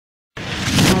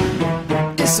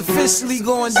It's officially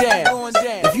going down.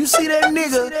 If you see that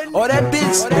nigga or that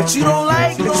bitch that you don't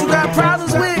like, that you got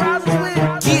problems with,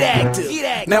 get active.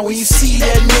 Now when you see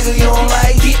that nigga you don't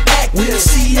like, get active. When you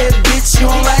see that bitch you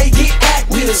don't like, get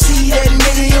active. When you see that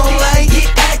nigga you don't like,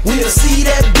 get active. When you see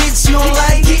that bitch you don't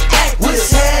like, get active. What's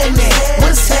happening?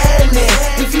 What's happening?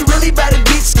 If you really bout it,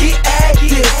 bitch, get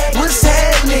active. What's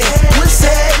happening? What's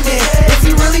happening? If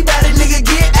you really bout it, nigga,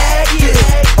 get active.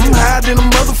 I'm higher than a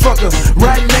motherfucker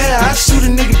right now. I shoot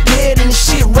a nigga dead in the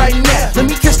shit right now. Let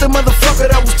me catch the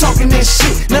motherfucker that was talking that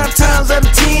shit. 9 times out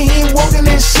of 10 he ain't walking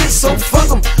that shit. So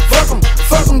fuck him, fuck him,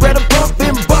 fuck him. Grab a bump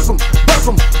and buck him, buck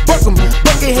him, buck him.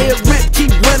 Bucket head rip,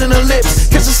 keep running her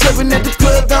lips. Catch her slipping at the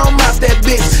club, gon' mop that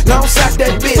bitch. Gon' sock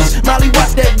that bitch, Molly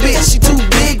watch that bitch. She too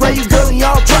big, grab you girl and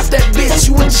y'all drop that bitch.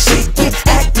 You want the shit, get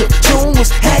active. Show 'em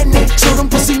what's happening. Show them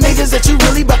pussy niggas that you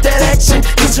really bout that action.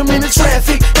 Get them in the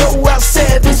traffic, go out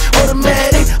savage.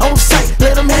 Automatic, on sight,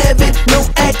 let them have it. No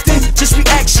acting, just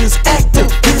reactions, active.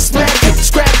 Get it smacking,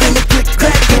 scrapping, and click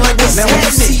cracking like what's happening. Now when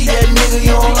you see that nigga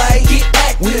you don't like, get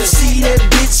active. When you see that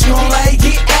bitch you don't like,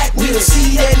 get active. When you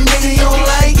see that nigga you don't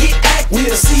like, get active. When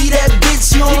you see that bitch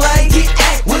you don't like, get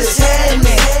active. What's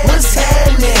happening? What's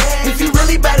happening? If you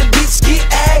really bout it, bitch, get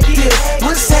active.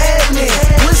 What's happening?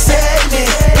 What's happening?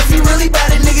 If you really bout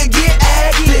it, nigga, get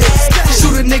active.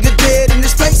 Shoot a nigga dead in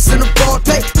his face in a broad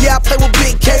day. Yeah, I play with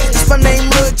big K. It's my name,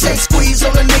 Lil J. Squeeze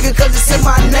on a nigga cause it's in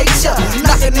my nature.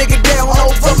 Knock a nigga down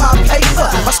over my paper.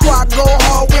 My squad go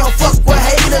hard, we don't fuck with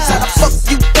haters. How the fuck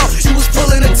you thought you was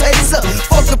pulling a taser?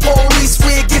 Fuck the police,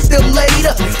 we'll get them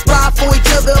later. Ride for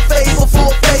each other, favor for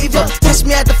a favor. Catch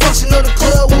me at the function of the club.